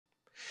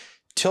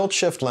Tilt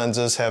shift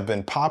lenses have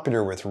been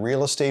popular with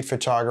real estate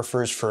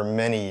photographers for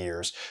many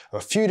years. A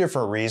few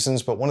different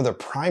reasons, but one of the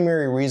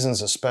primary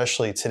reasons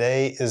especially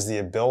today is the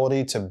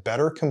ability to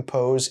better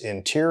compose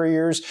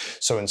interiors.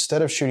 So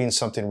instead of shooting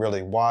something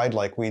really wide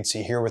like we'd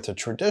see here with a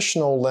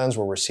traditional lens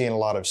where we're seeing a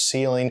lot of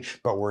ceiling,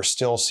 but we're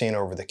still seeing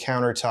over the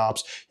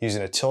countertops,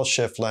 using a tilt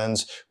shift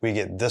lens, we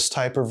get this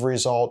type of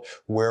result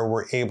where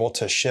we're able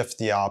to shift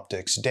the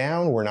optics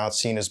down. We're not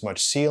seeing as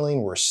much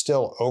ceiling. We're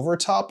still over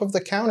top of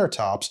the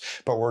countertops,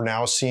 but we're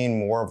now seeing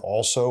more of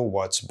also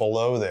what's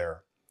below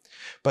there.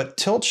 But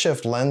tilt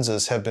shift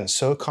lenses have been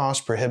so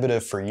cost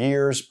prohibitive for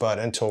years, but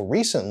until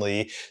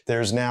recently,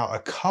 there's now a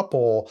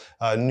couple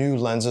new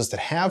lenses that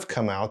have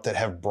come out that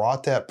have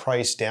brought that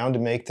price down to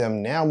make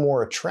them now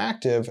more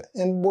attractive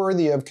and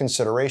worthy of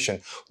consideration.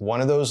 One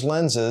of those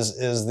lenses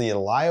is the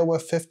Laowa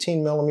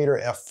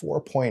 15mm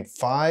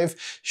f4.5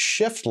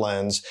 shift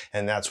lens,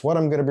 and that's what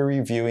I'm going to be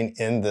reviewing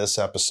in this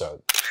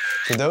episode.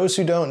 For those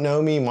who don't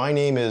know me, my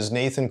name is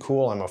Nathan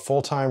Kuhl. I'm a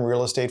full-time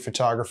real estate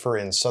photographer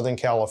in Southern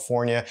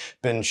California.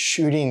 Been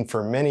shooting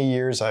for many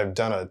years. I've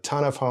done a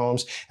ton of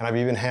homes, and I've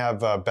even have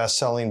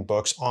best-selling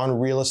books on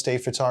real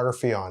estate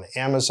photography on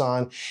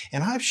Amazon.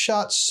 And I've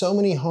shot so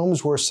many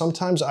homes where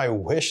sometimes I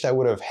wished I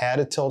would have had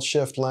a tilt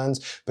shift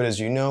lens, but as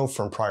you know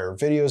from prior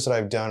videos that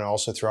I've done and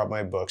also throughout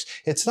my books,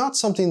 it's not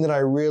something that I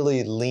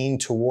really lean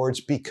towards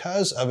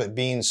because of it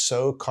being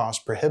so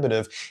cost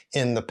prohibitive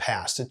in the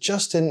past. It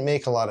just didn't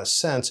make a lot of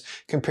sense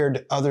compared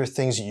to other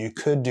things that you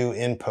could do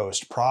in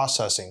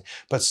post-processing.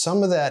 But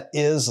some of that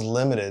is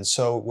limited.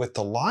 So with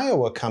the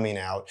Laowa coming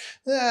out,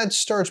 that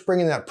starts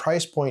bringing that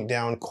price point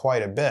down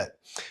quite a bit.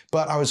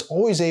 But I was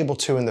always able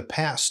to, in the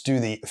past, do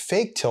the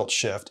fake tilt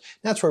shift.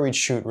 That's where we'd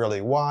shoot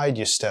really wide,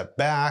 you step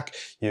back,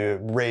 you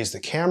raise the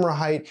camera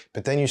height,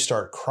 but then you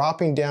start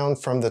cropping down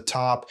from the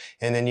top,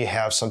 and then you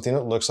have something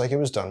that looks like it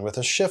was done with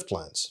a shift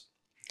lens.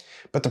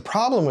 But the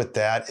problem with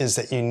that is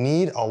that you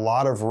need a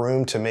lot of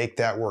room to make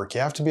that work.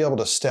 You have to be able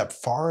to step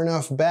far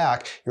enough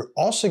back. You're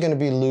also going to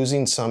be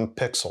losing some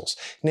pixels.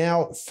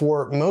 Now,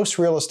 for most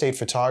real estate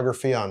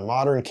photography on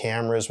modern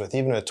cameras with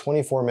even a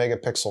 24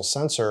 megapixel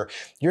sensor,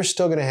 you're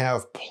still going to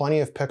have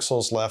plenty of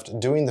pixels left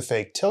doing the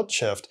fake tilt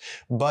shift,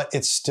 but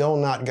it's still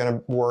not going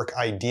to work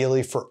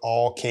ideally for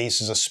all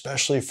cases,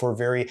 especially for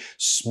very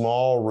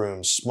small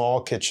rooms, small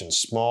kitchens,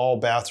 small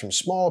bathrooms,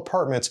 small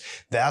apartments.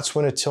 That's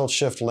when a tilt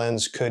shift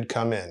lens could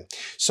come in.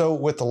 So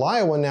with the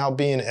Laowa now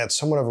being at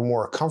somewhat of a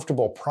more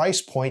comfortable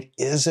price point,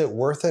 is it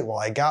worth it? Well,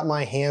 I got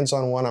my hands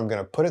on one. I'm going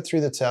to put it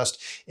through the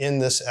test in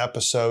this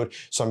episode.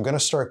 So I'm going to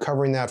start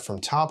covering that from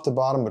top to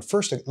bottom. But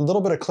first, a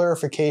little bit of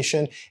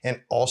clarification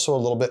and also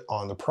a little bit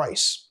on the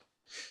price.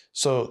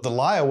 So the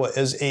Laowa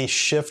is a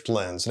shift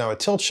lens. Now a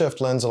tilt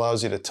shift lens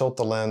allows you to tilt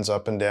the lens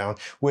up and down,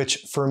 which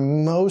for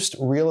most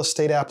real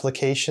estate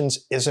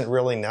applications isn't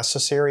really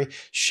necessary.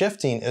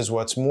 Shifting is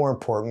what's more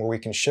important, where we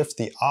can shift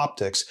the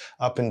optics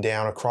up and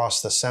down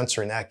across the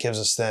sensor, and that gives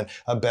us then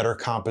a better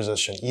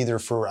composition. Either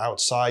for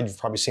outside, you've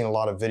probably seen a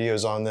lot of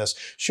videos on this,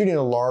 shooting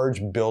a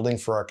large building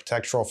for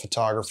architectural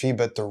photography,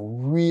 but the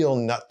real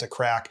nut to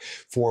crack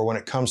for when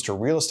it comes to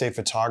real estate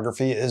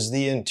photography is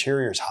the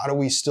interiors. How do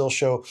we still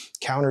show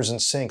counters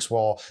and sinks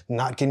while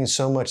not getting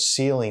so much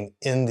ceiling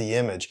in the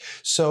image?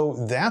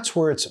 So that's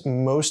where it's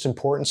most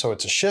important. So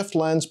it's a shift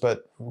lens,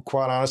 but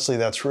quite honestly,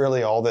 that's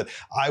really all that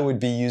I would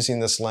be using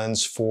this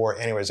lens for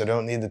anyways. I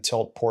don't need the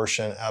tilt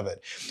portion of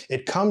it.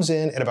 It comes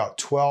in at about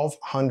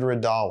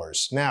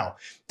 $1,200. Now,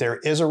 there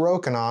is a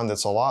Rokinon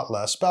that's a lot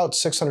less, about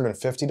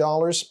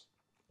 $650.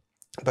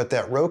 But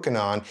that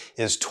Rokinon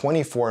is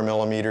 24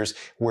 millimeters,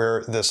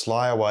 where this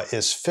Laowa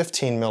is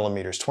 15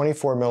 millimeters.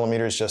 24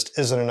 millimeters just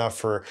isn't enough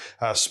for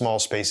small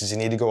spaces. You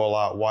need to go a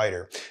lot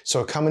wider.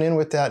 So coming in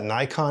with that,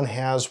 Nikon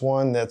has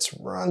one that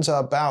runs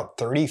about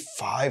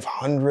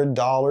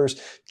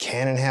 $3,500.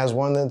 Canon has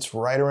one that's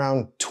right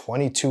around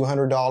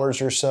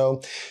 $2,200 or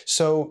so.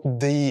 So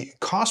the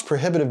cost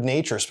prohibitive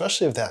nature,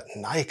 especially of that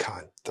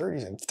Nikon,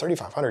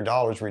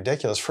 $3,500,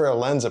 ridiculous for a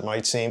lens, it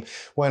might seem,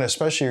 when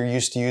especially you're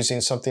used to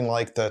using something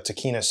like the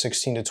Tachina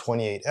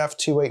 16-28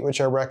 f2.8, which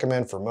I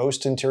recommend for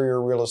most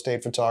interior real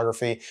estate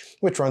photography,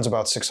 which runs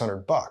about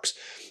 $600.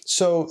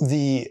 So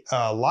the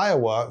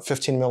Laowa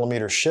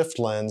 15mm shift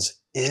lens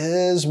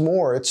is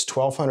more, it's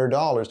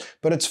 $1,200,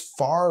 but it's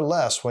far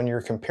less when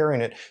you're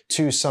comparing it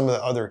to some of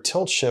the other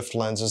tilt shift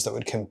lenses that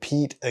would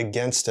compete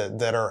against it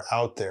that are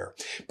out there.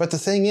 But the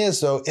thing is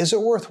though, is it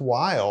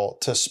worthwhile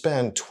to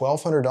spend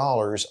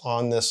 $1,200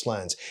 on this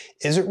lens?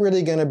 Is it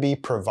really going to be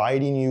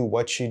providing you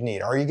what you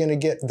need? Are you going to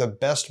get the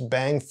best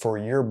bang for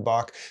your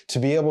buck to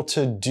be able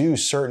to do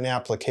certain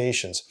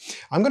applications?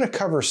 I'm going to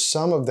cover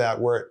some of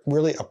that where it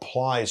really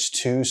applies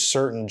to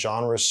certain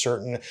genres,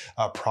 certain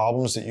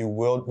problems that you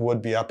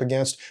would be up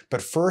against.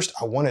 But first,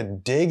 I want to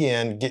dig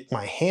in, get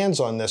my hands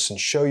on this and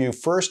show you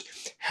first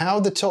how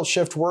the tilt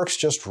shift works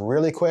just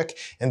really quick,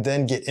 and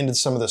then get into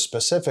some of the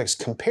specifics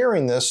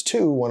comparing this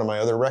to one of my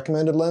other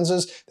recommended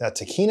lenses, that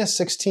Tachina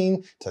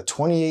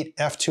 16-28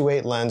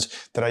 f2.8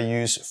 lens that I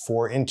use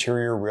for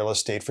interior real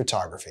estate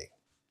photography.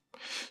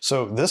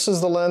 So this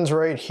is the lens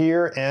right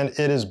here, and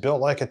it is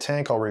built like a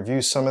tank. I'll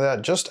review some of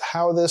that, just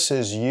how this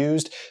is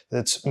used.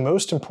 That's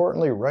most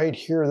importantly right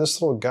here,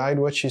 this little guide,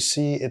 what you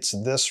see, it's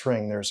this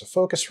ring. There's a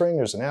focus ring,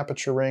 there's an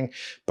aperture ring,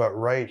 but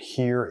right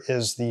here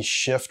is the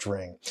shift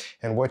ring.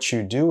 And what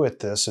you do with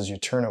this is you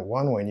turn it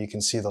one way and you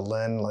can see the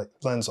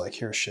lens like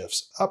here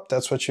shifts up.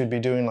 That's what you'd be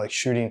doing like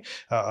shooting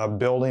a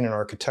building, an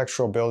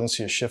architectural building,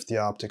 so you shift the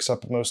optics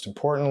up. But most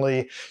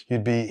importantly,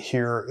 you'd be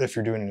here, if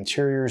you're doing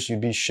interiors,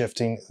 you'd be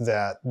shifting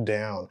that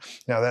down.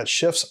 Now that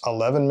shifts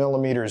 11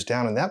 millimeters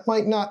down, and that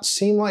might not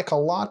seem like a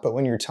lot, but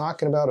when you're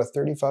talking about a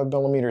 35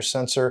 millimeter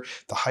sensor,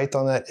 the height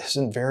on that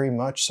isn't very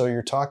much, so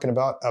you're talking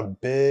about a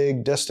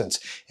big distance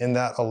in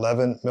that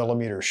 11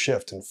 millimeter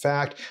shift. In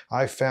fact,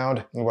 I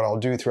found, and what I'll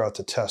do throughout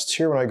the tests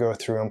here when I go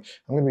through them,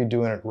 I'm going to be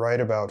doing it right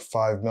about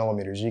 5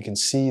 millimeters. You can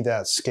see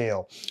that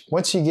scale.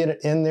 Once you get it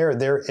in there,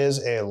 there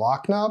is a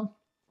lock knob.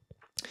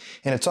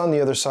 And it's on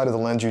the other side of the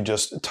lens. You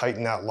just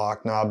tighten that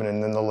lock knob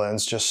and then the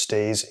lens just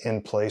stays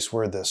in place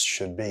where this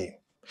should be.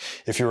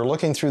 If you were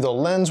looking through the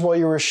lens while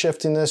you were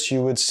shifting this,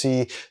 you would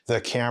see the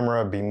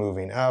camera be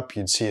moving up,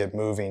 you'd see it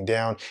moving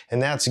down,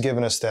 and that's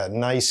given us that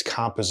nice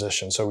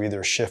composition. So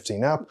either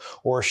shifting up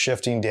or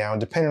shifting down,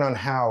 depending on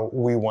how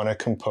we want to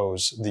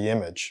compose the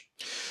image.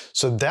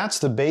 So that's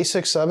the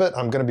basics of it.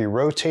 I'm going to be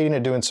rotating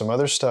it, doing some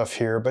other stuff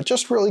here, but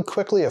just really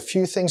quickly, a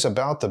few things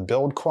about the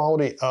build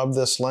quality of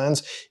this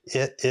lens.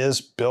 It is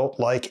built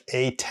like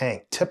a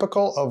tank,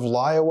 typical of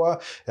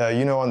Laowa.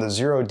 You know, on the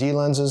 0D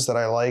lenses that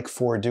I like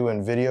for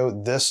doing video,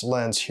 this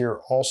lens here,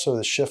 also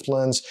the shift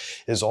lens,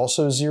 is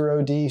also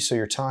 0D, so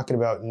you're talking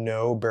about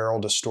no barrel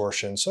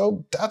distortion.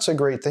 So that's a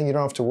great thing. You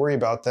don't have to worry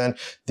about then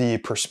the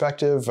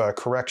perspective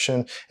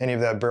correction, any of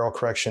that barrel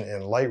correction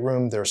in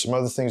Lightroom. There are some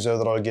other things though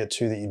that I'll get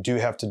to that you do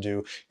have to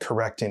do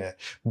correcting it.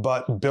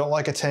 But built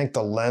like a tank,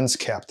 the lens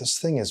cap, this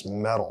thing is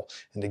metal.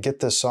 And to get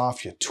this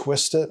off, you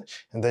twist it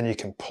and then you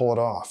can pull it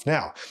off.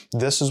 Now,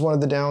 this is one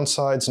of the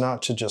downsides,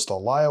 not to just a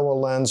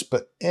Laowa lens,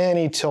 but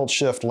any tilt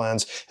shift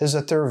lens, is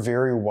that they're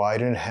very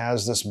wide and it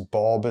has this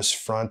bulbous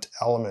front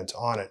element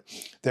on it.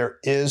 There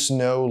is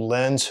no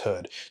lens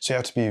hood, so you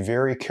have to be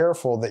very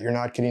careful that you're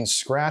not getting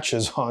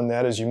scratches on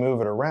that as you move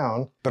it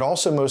around. But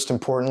also most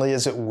importantly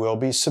is it will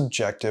be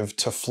subjective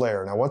to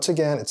flare. Now once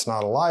again, it's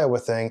not a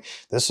Laowa thing,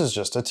 this is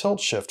just a tilt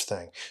shift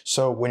thing.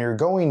 So when you're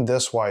going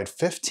this wide,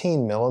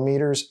 15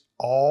 millimeters,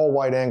 all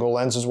wide angle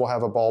lenses will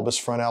have a bulbous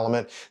front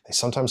element. They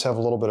sometimes have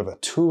a little bit of a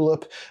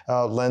tulip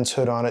lens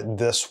hood on it.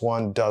 This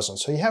one doesn't.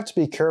 So you have to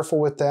be careful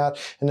with that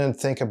and then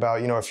think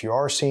about, you know, if you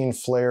are seeing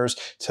flares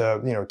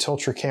to, you know,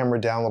 tilt your camera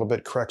down a little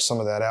bit, correct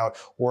some of that out,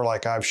 or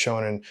like I've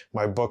shown in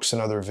my books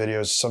and other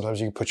videos, sometimes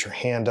you can put your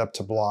hand up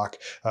to block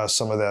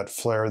some of that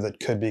flare that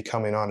could be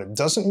coming on. It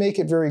doesn't make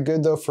it very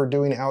good though for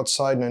doing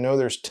outside, and I know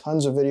there's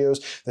tons of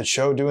videos that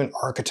show doing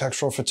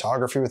architectural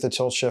photography with a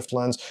tilt shift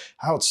lens.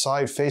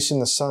 Outside facing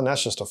the sun,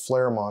 that's just a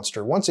flare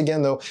monster. Once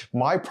again though,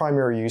 my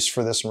primary use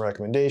for this and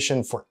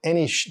recommendation for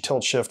any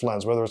tilt shift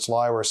lens, whether it's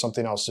Laowa or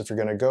something else, if you're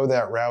going to go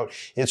that route,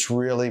 it's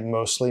really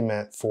mostly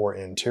meant for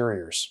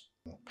interiors.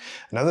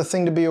 Another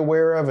thing to be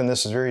aware of, and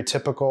this is very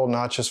typical,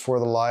 not just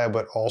for the Laowa,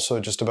 but also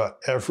just about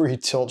every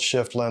tilt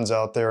shift lens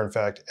out there. In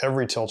fact,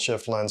 every tilt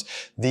shift lens,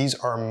 these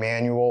are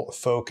manual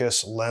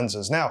focus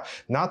lenses. Now,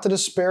 not to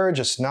disparage,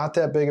 it's not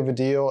that big of a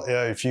deal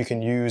if you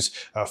can use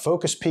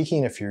focus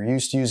peaking, if you're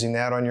used to using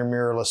that on your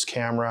mirrorless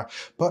camera,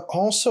 but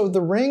also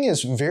the ring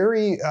is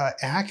very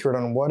accurate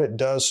on what it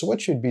does. So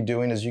what you'd be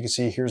doing is, you can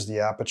see here's the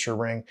aperture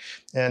ring,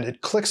 and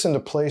it clicks into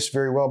place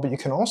very well, but you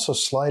can also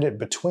slide it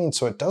between,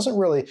 so it doesn't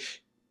really.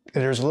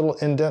 There's a little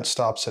indent,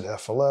 stops at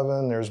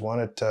f11, there's one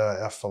at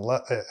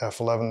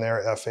f11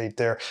 there, f8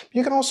 there.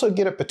 You can also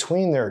get it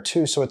between there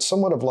too, so it's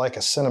somewhat of like a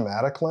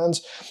cinematic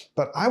lens,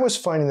 but I was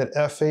finding that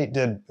f8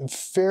 did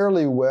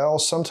fairly well.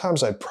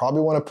 Sometimes I'd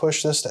probably want to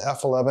push this to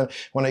f11.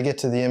 When I get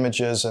to the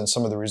images and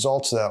some of the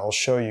results of that, I'll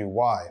show you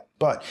why.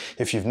 But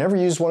if you've never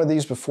used one of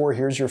these before,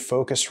 here's your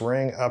focus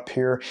ring up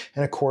here.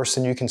 And of course,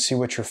 then you can see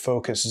what your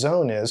focus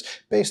zone is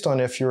based on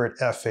if you're at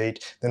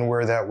f8, then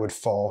where that would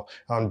fall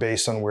on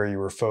based on where you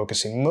were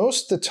focusing.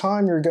 Most of the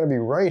time, you're going to be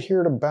right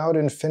here at about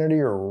infinity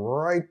or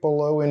right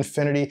below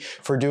infinity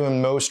for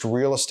doing most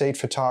real estate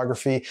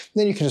photography.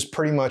 Then you can just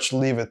pretty much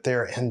leave it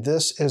there. And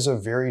this is a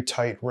very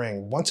tight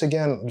ring. Once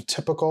again,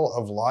 typical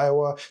of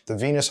Laowa, the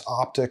Venus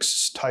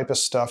optics type of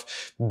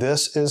stuff.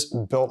 This is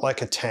built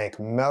like a tank,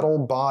 metal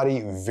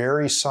body, very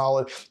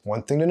solid.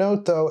 One thing to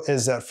note though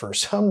is that for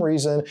some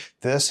reason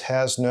this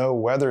has no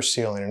weather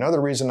sealing.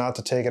 Another reason not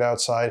to take it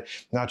outside,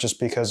 not just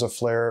because of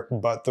flare,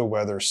 but the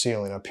weather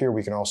sealing. Up here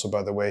we can also,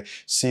 by the way,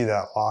 see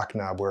that lock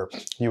knob where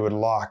you would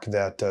lock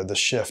that the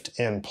shift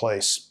in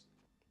place.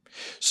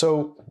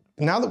 So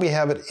now that we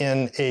have it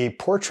in a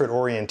portrait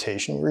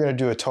orientation, we're going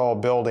to do a tall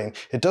building.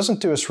 It doesn't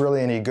do us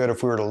really any good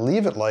if we were to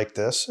leave it like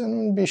this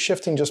and be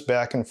shifting just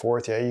back and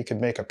forth. Yeah, you could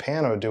make a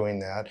pano doing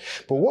that.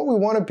 But what we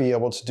want to be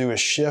able to do is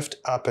shift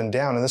up and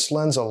down. And this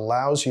lens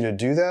allows you to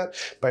do that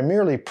by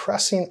merely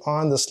pressing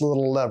on this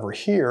little lever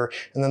here.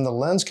 And then the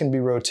lens can be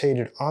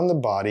rotated on the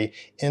body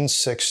in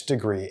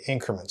 6-degree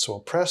increments. So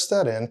we'll press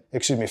that in,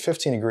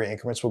 15-degree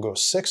increments. We'll go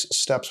 6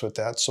 steps with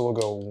that. So we'll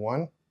go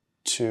 1,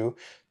 2,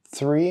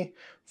 3,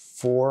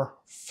 4,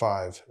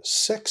 5,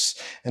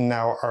 6, and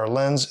now our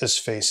lens is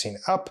facing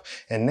up.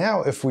 And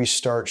now if we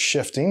start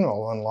shifting,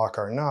 I'll unlock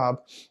our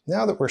knob.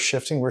 Now that we're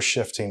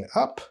shifting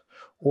up,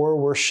 or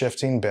we're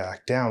shifting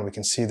back down. We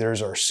can see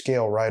there's our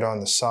scale right on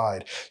the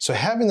side. So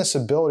having this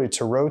ability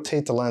to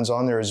rotate the lens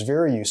on there is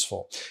very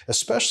useful.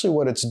 Especially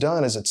what it's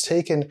done is it's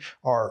taken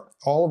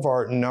all of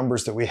our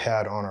numbers that we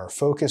had on our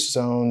focus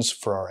zones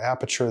for our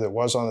aperture that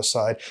was on the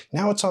side.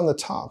 Now it's on the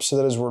top so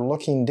that as we're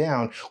looking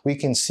down, we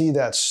can see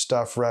that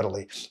stuff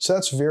readily. So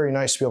that's very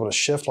nice to be able to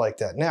shift like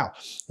that. Now,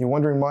 you're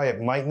wondering why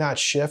it might not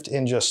shift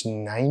in just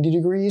 90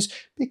 degrees?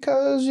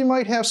 Because you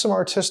might have some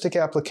artistic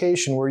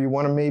application where you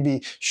want to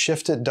maybe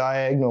shift it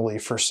diagonally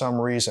for some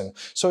reason.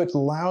 So it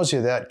allows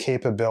you that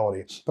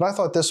capability. But I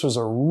thought this was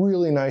a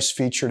really nice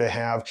feature to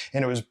have,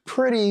 and it was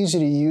pretty easy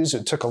to use.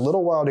 It took a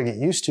little while to get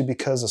used to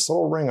because this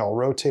little ring, I'll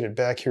rotate it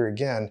back here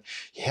again.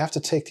 You have to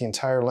take the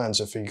entire lens.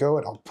 If you go,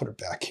 I'll put it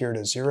back here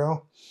to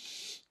 0.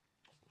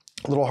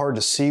 A little hard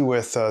to see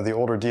with the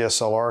older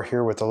DSLR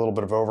here with a little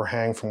bit of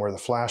overhang from where the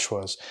flash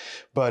was,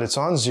 but it's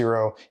on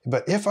 0.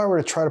 But if I were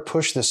to try to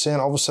push this in,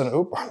 all of a sudden,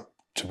 oop, I'm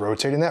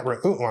rotating that ring.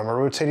 Ooh, I'm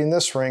rotating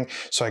this ring.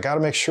 So I got to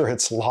make sure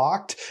it's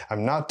locked.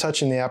 I'm not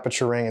touching the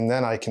aperture ring, and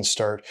then I can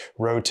start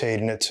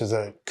rotating it so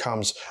that it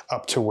comes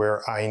up to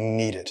where I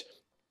need it.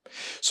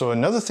 So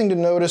another thing to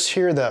notice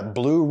here, that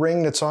blue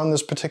ring that's on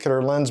this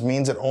particular lens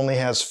means it only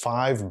has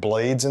 5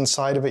 blades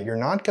inside of it. You're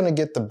not going to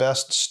get the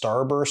best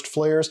starburst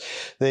flares.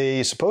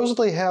 They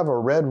supposedly have a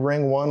red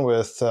ring one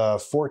with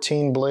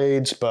 14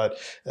 blades, but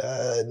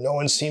no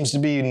one seems to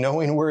be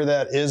knowing where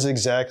that is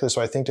exactly.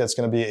 So I think that's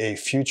going to be a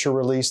future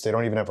release. They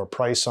don't even have a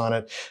price on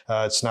it.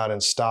 It's not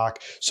in stock.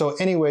 So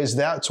anyways,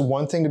 that's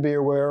one thing to be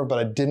aware of, but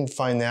I didn't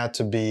find that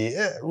to be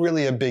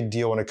really a big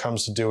deal when it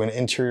comes to doing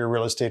interior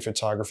real estate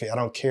photography. I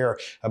don't care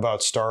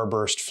about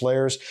starburst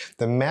flares.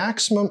 The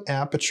maximum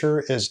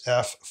aperture is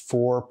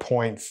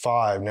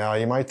f4.5. Now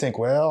you might think,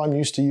 well, I'm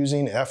used to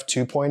using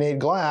f2.8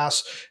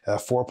 glass,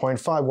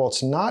 f4.5. Well,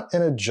 it's not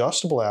an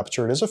adjustable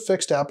aperture. It is a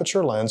fixed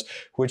aperture lens,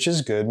 which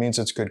is good, means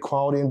it's good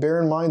quality. And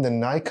bear in mind, the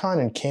Nikon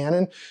and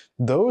Canon,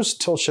 those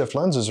tilt shift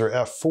lenses are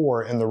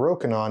f4 and the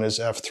Rokinon is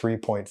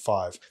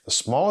f3.5. The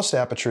smallest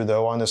aperture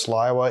though on this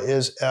Laowa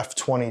is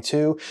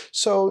f22.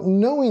 So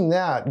knowing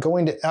that,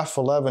 going to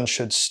f11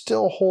 should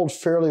still hold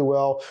fairly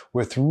well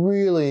with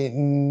really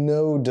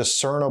no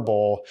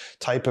discernible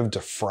type of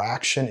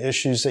diffraction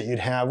issues that you'd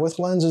have with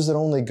lenses that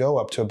only go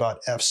up to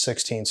about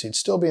f16. So you'd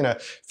still be in a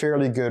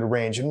fairly good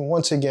range. And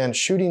once again,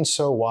 shooting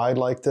so wide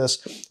like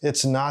this,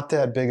 it's not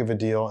that big of a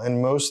deal.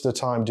 And most of the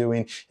time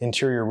doing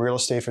interior real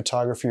estate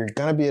photography, you're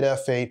going to be at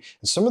f8,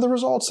 and some of the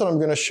results that I'm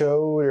going to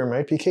show, there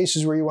might be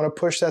cases where you want to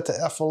push that to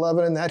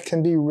f11, and that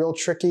can be real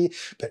tricky.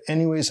 But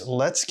anyways,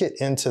 let's get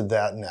into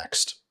that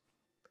next.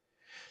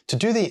 To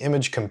do the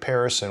image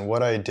comparison,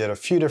 what I did a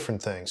few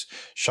different things.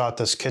 Shot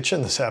this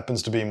kitchen, this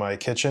happens to be my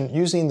kitchen,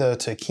 using the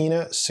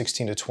Takina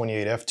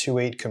 16-28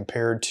 f2.8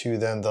 compared to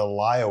then the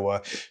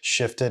Laowa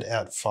shifted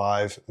at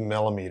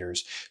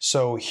 5mm.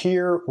 So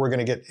here we're going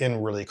to get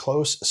in really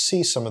close,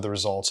 see some of the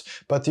results,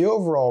 but the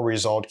overall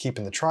result,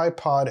 keeping the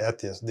tripod at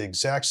the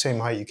exact same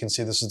height, you can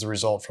see this is the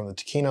result from the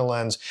Takina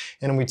lens,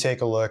 and when we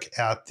take a look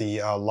at the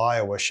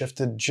Laowa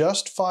shifted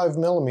just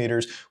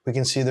 5mm, we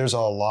can see there's a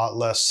lot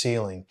less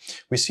ceiling.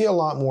 We see a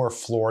lot more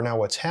floor. Now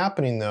what's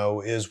happening though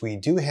is we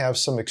do have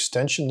some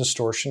extension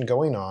distortion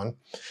going on,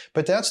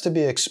 but that's to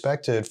be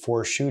expected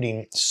for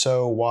shooting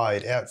so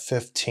wide at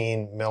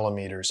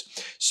 15mm.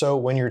 So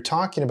when you're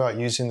talking about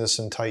using this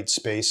in tight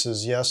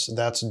spaces, yes,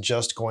 that's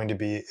just going to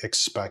be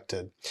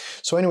expected.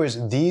 So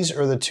anyways, these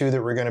are the two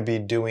that we're going to be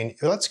doing.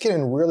 Let's get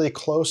in really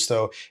close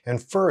though,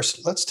 and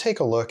first let's take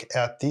a look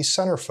at the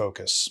center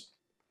focus.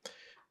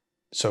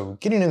 So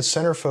getting in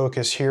center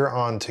focus here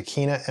on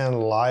Takina and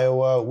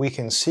Laowa, we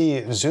can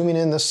see, zooming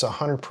in, this is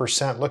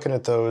 100%, looking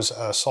at those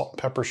salt and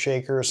pepper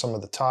shakers, some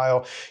of the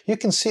tile, you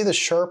can see the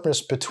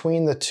sharpness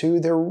between the two.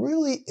 There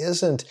really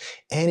isn't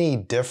any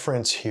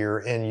difference here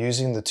in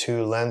using the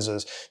two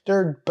lenses.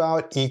 They're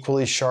about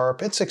equally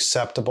sharp. It's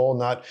acceptable,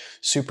 not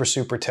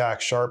super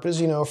tack sharp. As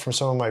you know from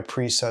some of my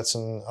presets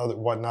and other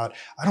whatnot,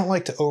 I don't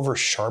like to over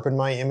sharpen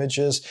my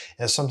images.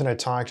 As something I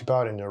talked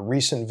about in a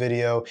recent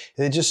video,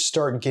 they just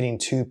start getting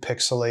too pixelated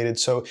pixelated.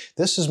 So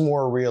this is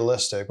more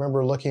realistic.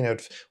 Remember looking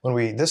at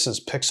this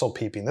is pixel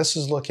peeping. This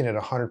is looking at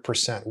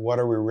 100%. What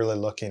are we really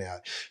looking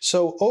at?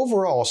 So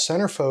overall,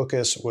 center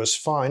focus was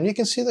fine. You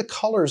can see the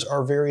colors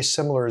are very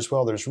similar as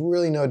well. There's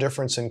really no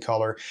difference in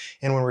color.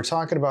 And when we're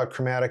talking about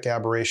chromatic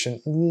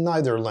aberration,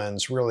 neither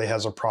lens really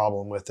has a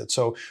problem with it.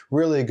 So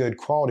really good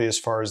quality as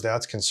far as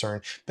that's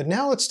concerned. But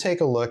now let's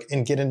take a look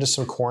and get into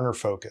some corner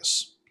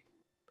focus.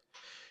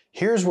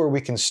 Here's where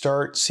we can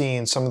start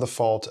seeing some of the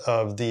fault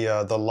of the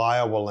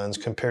Laowa lens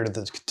compared to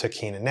the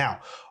Tachyna. Now,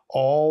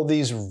 all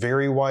these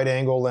very wide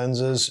angle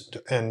lenses,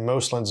 and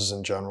most lenses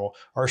in general,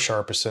 are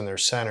sharpest in their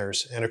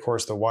centers. And of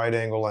course, the wide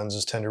angle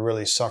lenses tend to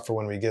really suffer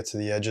when we get to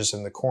the edges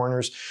and the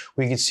corners.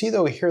 We can see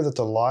though here that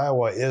the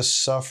Laowa is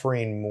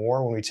suffering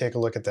more when we take a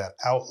look at that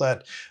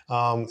outlet.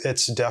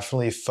 It's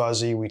definitely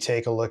fuzzy. We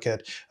take a look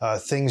at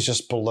things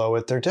just below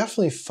it. They're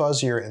definitely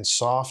fuzzier and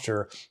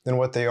softer than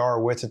what they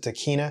are with the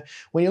Tachyna.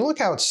 When you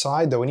look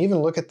outside though, and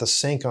even look at the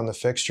sink on the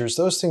fixtures,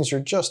 those things are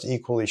just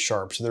equally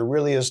sharp. So there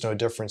really is no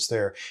difference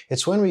there.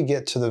 It's when we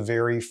get to the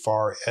very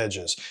far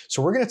edges.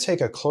 So we're going to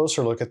take a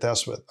closer look at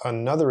this with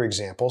another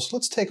example. So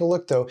let's take a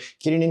look though,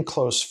 getting in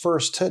close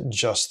first to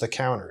just the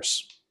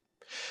counters.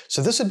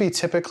 So this would be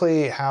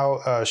typically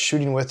how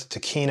shooting with the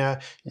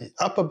Tachyna.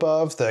 Up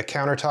above the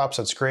countertops,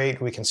 that's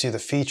great. We can see the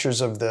features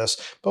of this.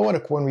 But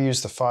when we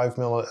use the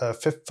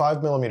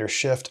 5mm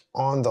shift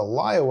on the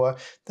Laowa,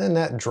 then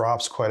that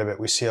drops quite a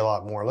bit. We see a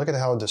lot more. Look at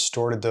how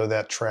distorted though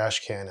that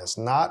trash can is.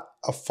 Not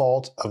a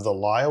fault of the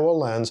Laowa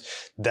lens.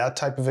 That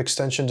type of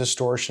extension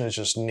distortion is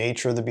just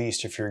nature of the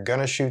beast. If you're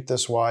gonna shoot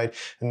this wide,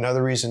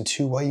 another reason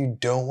too why you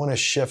don't want to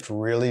shift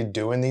really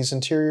doing these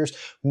interiors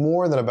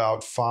more than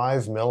about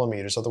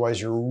 5mm. Otherwise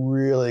you're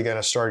really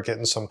gonna start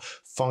getting some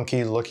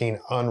funky looking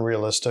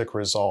unrealistic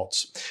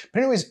results. But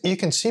anyways, you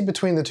can see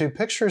between the two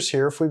pictures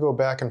here, if we go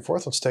back and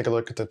forth, let's take a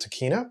look at the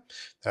Tachyna.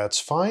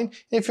 That's fine.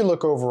 If you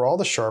look overall,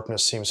 the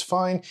sharpness seems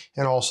fine,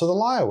 and also the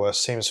Laowa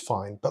seems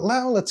fine. But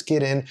now let's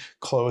get in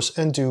close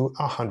and do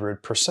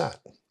 100%.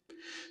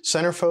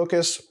 Center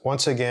focus,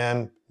 once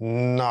again,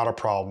 not a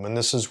problem. And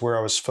this is where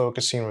I was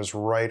focusing, was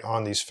right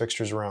on these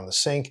fixtures around the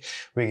sink.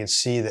 We can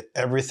see that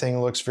everything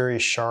looks very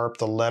sharp.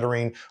 The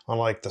lettering on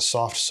like the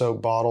soft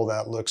soap bottle,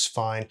 that looks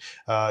fine.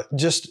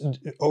 Just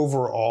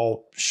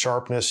overall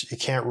sharpness, you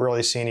can't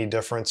really see any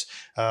difference.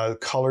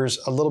 Colors,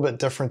 a little bit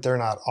different. They're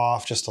not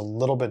off, just a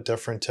little bit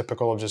different,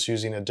 typical of just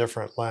using a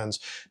different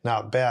lens.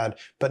 Not bad.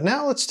 But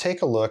now let's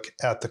take a look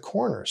at the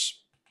corners.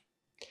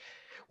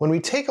 When we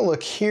take a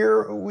look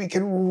here, we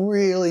can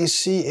really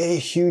see a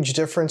huge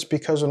difference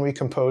because when we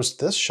composed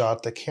this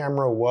shot, the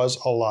camera was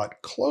a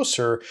lot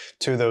closer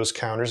to those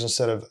counters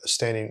instead of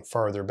standing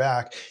farther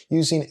back.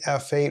 Using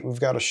f8, we've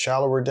got a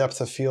shallower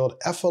depth of field.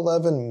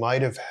 f11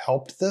 might have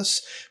helped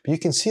this, but you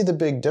can see the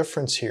big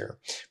difference here.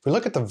 If we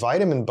look at the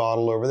vitamin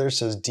bottle over there, it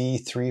says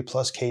D3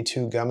 plus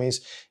K2 gummies.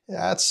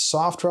 That's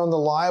softer on the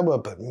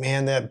Laowa, but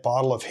man, that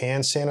bottle of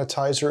hand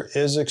sanitizer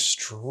is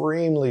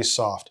extremely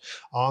soft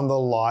on the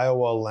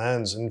Laowa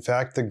lens. In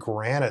fact, the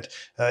granite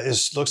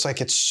looks like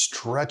it's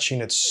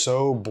stretching. It's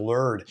so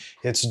blurred.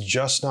 It's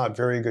just not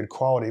very good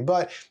quality.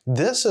 But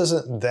this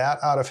isn't that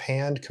out of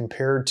hand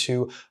compared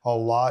to a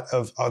lot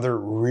of other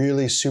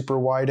really super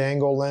wide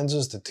angle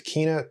lenses. The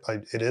Tachyna,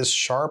 it is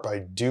sharp. I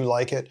do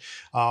like it.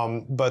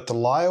 But the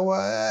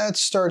Laowa, it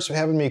starts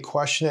having me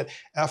question it.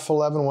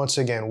 f11, once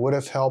again, would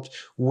have helped.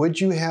 Would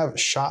you have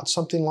shot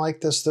something like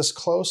this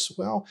close?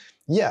 Well,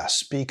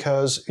 yes,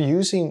 because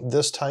using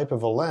this type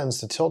of a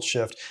lens, the tilt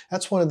shift,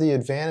 that's one of the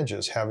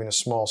advantages. Having a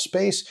small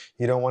space,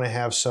 you don't want to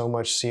have so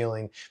much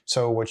ceiling.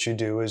 So what you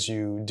do is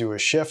you do a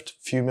shift,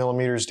 a few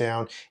millimeters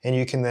down, and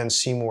you can then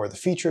see more of the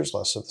features,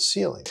 less of the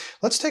ceiling.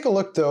 Let's take a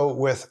look though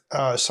with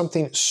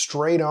something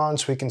straight on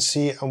so we can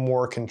see a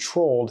more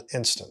controlled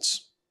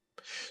instance.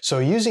 So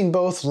using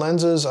both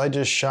lenses, I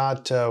just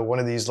shot one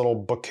of these little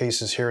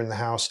bookcases here in the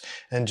house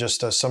and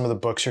just some of the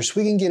books here. So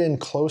we can get in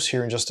close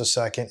here in just a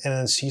second and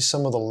then see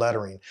some of the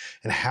lettering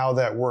and how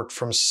that worked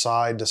from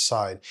side to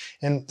side.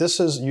 And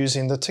this is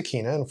using the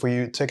Tachyna. And if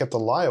we take up the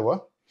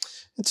Laowa,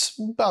 it's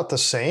about the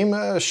same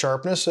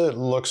sharpness it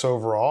looks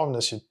overall,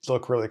 unless you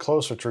look really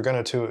close, which we're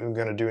going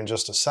to do in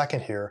just a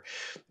second here.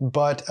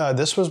 But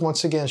this was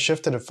once again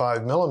shifted at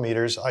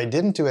 5mm. I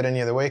didn't do it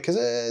any other way because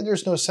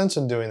there's no sense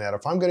in doing that.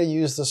 If I'm going to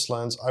use this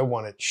lens, I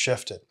want it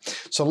shifted.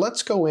 So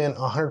let's go in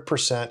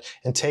 100%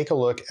 and take a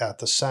look at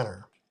the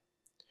center.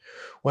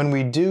 When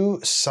we do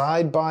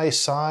side by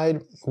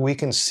side, we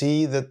can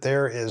see that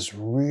there is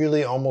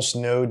really almost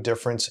no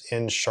difference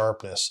in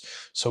sharpness.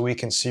 So we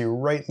can see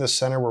right in the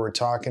center where we're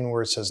talking,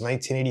 where it says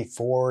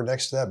 1984,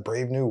 next to that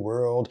Brave New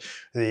World,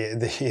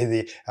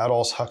 the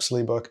Aldous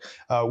Huxley book,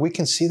 we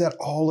can see that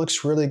all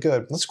looks really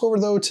good. Let's go over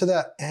though to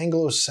that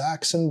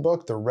Anglo-Saxon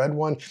book, the red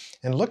one,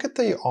 and look at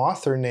the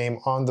author name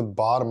on the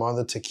bottom, on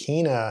the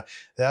Tachyna.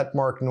 That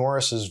Mark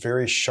Norris is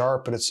very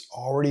sharp, but it's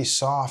already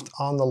soft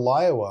on the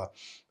Laowa.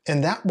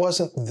 And that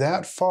wasn't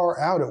that far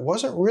out. It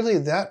wasn't really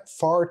that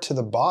far to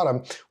the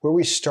bottom where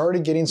we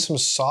started getting some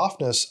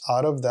softness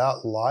out of that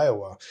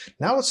Laowa.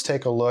 Now let's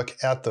take a look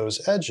at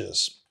those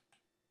edges.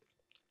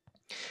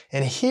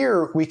 And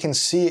here we can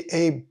see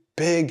a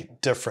big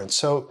difference.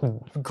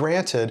 So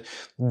granted,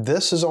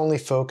 this is only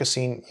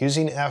focusing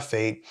using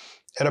f8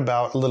 at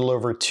about a little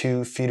over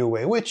 2 feet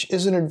away, which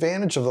is an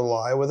advantage of the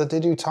Laowa that they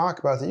do talk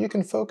about, that you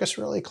can focus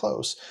really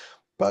close.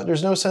 But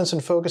there's no sense in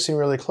focusing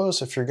really close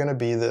if you're going to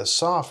be this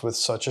soft with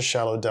such a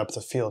shallow depth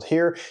of field.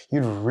 Here,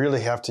 you'd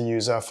really have to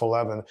use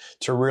f11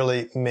 to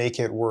really make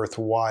it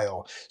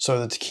worthwhile. So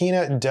the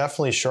Takina,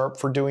 definitely sharp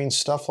for doing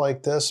stuff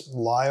like this.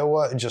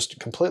 Laowa, just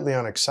completely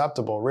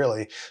unacceptable,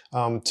 really,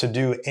 to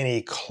do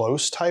any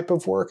close type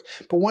of work.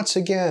 But once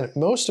again,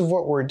 most of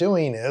what we're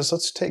doing is,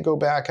 let's go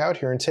back out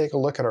here and take a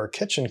look at our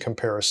kitchen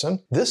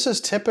comparison. This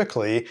is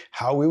typically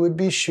how we would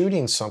be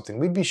shooting something.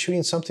 We'd be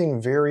shooting something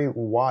very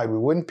wide. We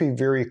wouldn't be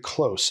very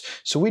close.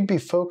 So we'd be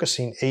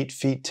focusing 8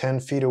 feet, 10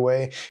 feet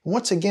away.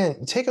 Once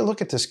again, take a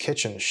look at this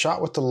kitchen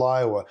shot with the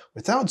Laowa.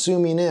 Without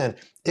zooming in,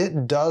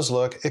 it does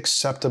look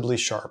acceptably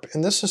sharp.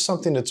 And this is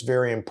something that's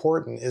very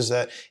important, is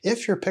that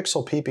if you're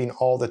pixel peeping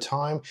all the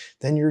time,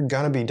 then you're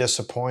gonna be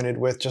disappointed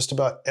with just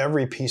about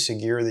every piece of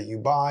gear that you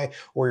buy,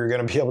 or you're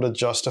gonna be able to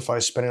justify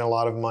spending a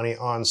lot of money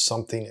on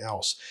something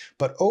else.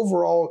 But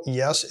overall,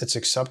 yes, it's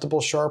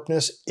acceptable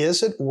sharpness.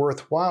 Is it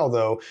worthwhile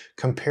though,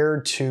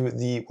 compared to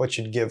what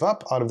you'd give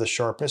up out of the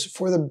sharpness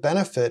for the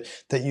benefit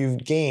that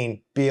you've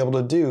gained be able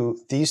to do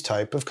these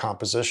type of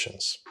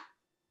compositions?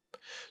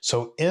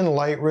 So in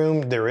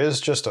Lightroom, there is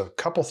just a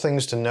couple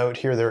things to note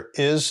here. There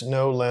is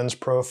no lens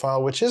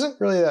profile, which isn't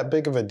really that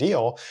big of a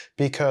deal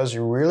because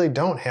you really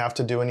don't have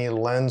to do any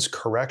lens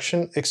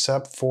correction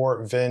except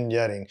for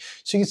vignetting.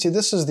 So you can see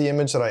this is the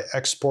image that I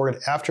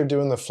exported after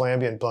doing the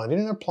flambient blending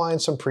and applying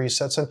some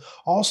presets and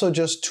also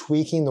just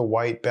tweaking the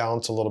white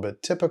balance a little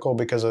bit. Typical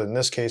because in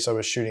this case, I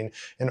was shooting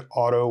an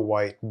auto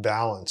white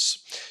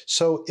balance.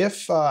 So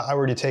if I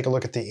were to take a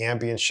look at the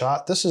ambient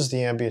shot, this is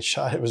the ambient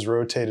shot. It was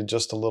rotated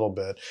just a little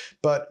bit,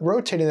 but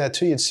rotating that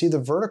too, you'd see the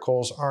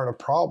verticals aren't a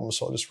problem.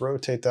 So I'll just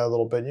rotate that a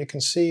little bit. And you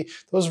can see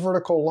those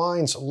vertical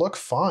lines look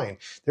fine.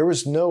 There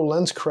was no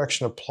lens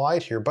correction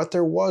applied here, but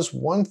there was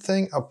one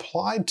thing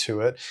applied to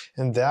it,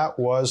 and that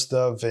was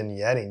the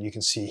vignetting. You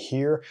can see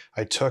here,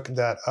 I took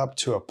that up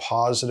to a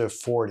positive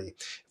 40.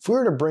 If we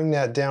were to bring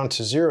that down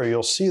to 0,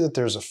 you'll see that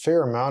there's a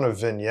fair amount of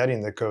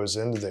vignetting that goes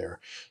into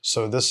there.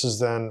 So this is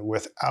then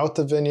without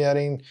the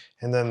vignetting,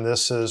 and then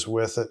this is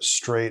with it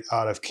straight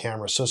out of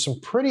camera. So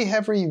some pretty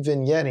heavy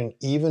vignetting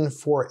even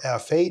for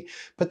f8,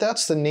 but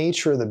that's the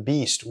nature of the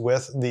beast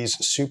with these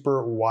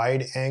super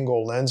wide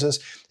angle lenses.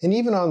 And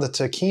even on the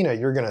Takina,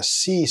 you're gonna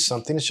see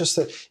something. It's just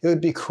that it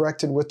would be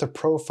corrected with the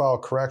profile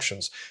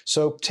corrections.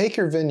 So take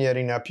your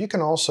vignetting up. You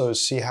can also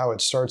see how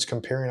it starts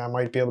comparing. I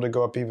might be able to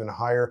go up even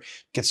higher,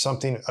 get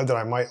something that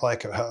I might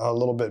like a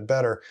little bit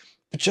better.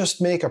 But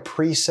just make a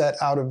preset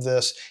out of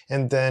this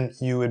and then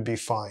you would be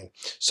fine.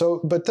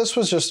 So, but this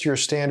was just your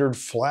standard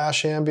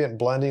flash ambient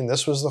blending.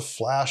 This was the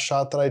flash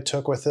shot that I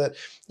took with it.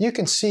 You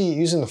can see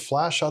using the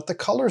flash shot, the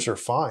colors are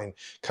fine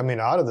coming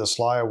out of this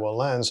Laowa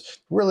lens,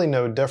 really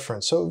no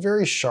difference. So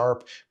very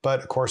sharp, but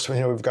of course,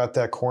 we've got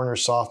that corner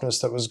softness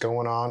that was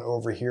going on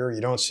over here.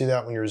 You don't see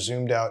that when you're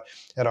zoomed out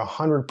at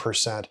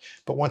 100%.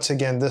 But once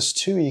again, this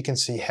too, you can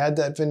see had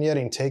that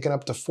vignetting taken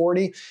up to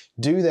 40,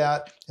 do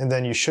that, and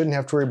then you shouldn't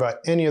have to worry about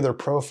any other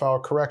profile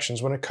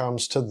corrections when it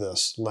comes to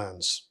this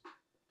lens.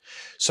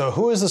 So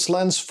who is this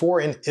lens for,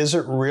 and is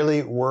it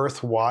really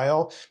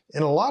worthwhile?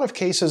 In a lot of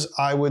cases,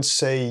 I would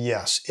say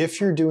yes.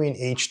 If you're doing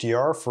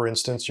HDR, for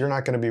instance, you're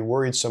not going to be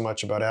worried so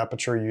much about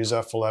aperture. Use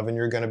f11,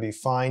 you're going to be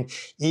fine.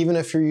 Even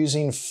if you're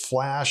using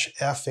flash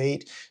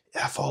f8,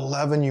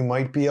 f11, you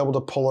might be able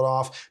to pull it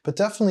off, but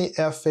definitely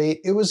f8,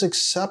 it was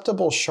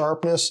acceptable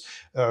sharpness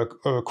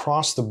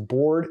across the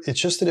board.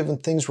 It's just that if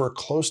things were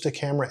close to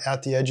camera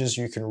at the edges,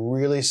 you can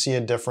really see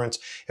a difference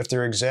if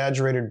they're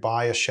exaggerated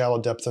by a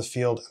shallow depth of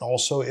field, and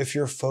also if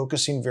you're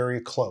focusing very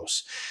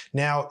close.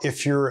 Now,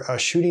 if you're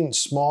shooting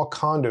small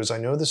condos, I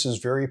know this is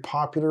very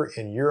popular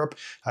in Europe.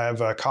 I have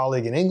a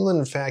colleague in England.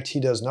 In fact, he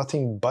does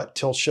nothing but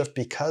tilt shift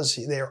because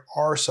there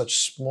are such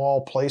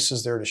small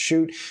places there to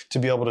shoot to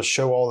be able to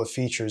show all the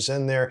features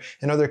in there,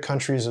 in other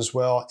countries as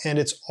well. And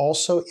it's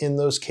also in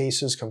those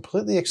cases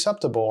completely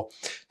acceptable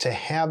to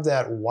have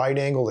that wide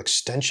angle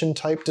extension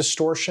type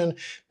distortion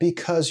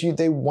because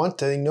they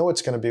know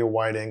it's going to be a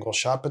wide angle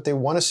shot, but they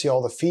want to see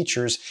all the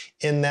features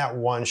in that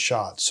one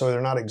shot. So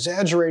they're not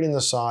exaggerating the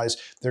size,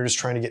 they're just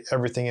trying to get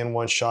everything in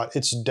one shot.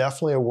 It's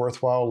definitely a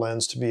worthwhile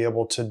lens to be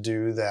able to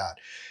do that.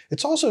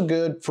 It's also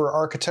good for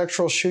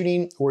architectural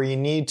shooting where you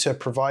need to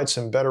provide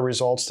some better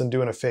results than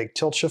doing a fake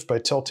tilt shift by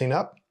tilting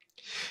up.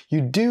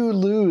 You do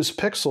lose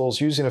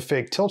pixels using a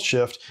fake tilt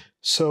shift,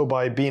 so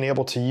by being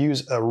able to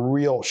use a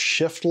real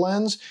shift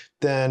lens,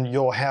 then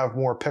you'll have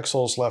more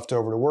pixels left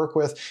over to work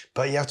with,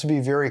 but you have to be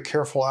very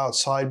careful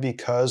outside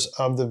because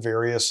of the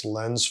various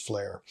lens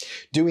flare.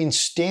 Doing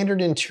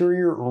standard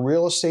interior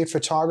real estate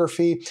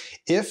photography,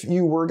 if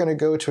you were going to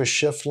go to a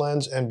shift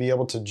lens and be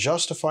able to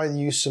justify the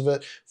use of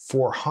it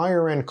for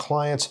higher end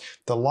clients,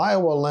 the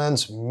Laowa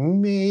lens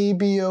may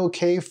be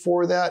okay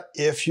for that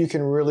if you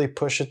can really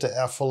push it to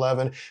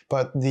f11,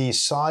 but the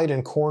side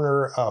and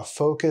corner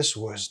focus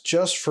was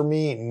just for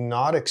me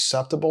not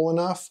acceptable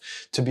enough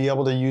to be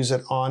able to use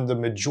it on the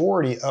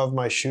majority of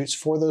my shoots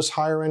for those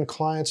higher end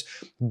clients.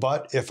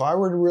 But if I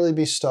were to really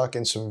be stuck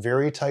in some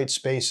very tight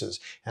spaces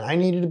and I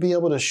needed to be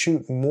able to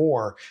shoot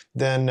more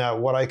than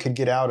what I could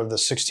get out of the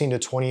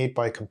 16-28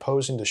 by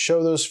composing to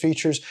show those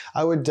features,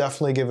 I would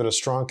definitely give it a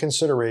strong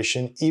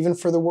consideration, even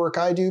for the work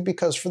I do,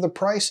 because for the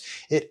price,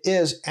 it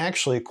is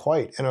actually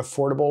quite an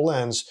affordable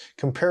lens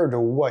compared to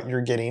what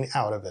you're getting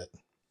out of it.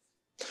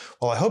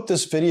 Well, I hope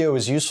this video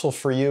is useful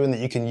for you and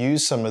that you can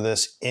use some of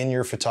this in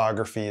your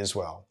photography as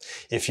well.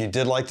 If you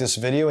did like this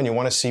video and you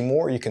want to see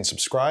more, you can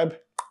subscribe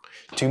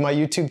to my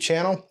YouTube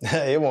channel.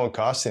 It won't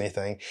cost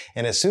anything.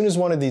 And as soon as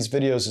one of these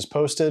videos is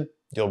posted,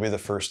 you'll be the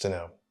first to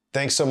know.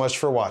 Thanks so much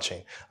for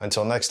watching.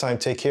 Until next time,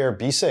 take care,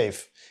 be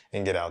safe,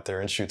 and get out there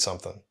and shoot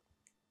something.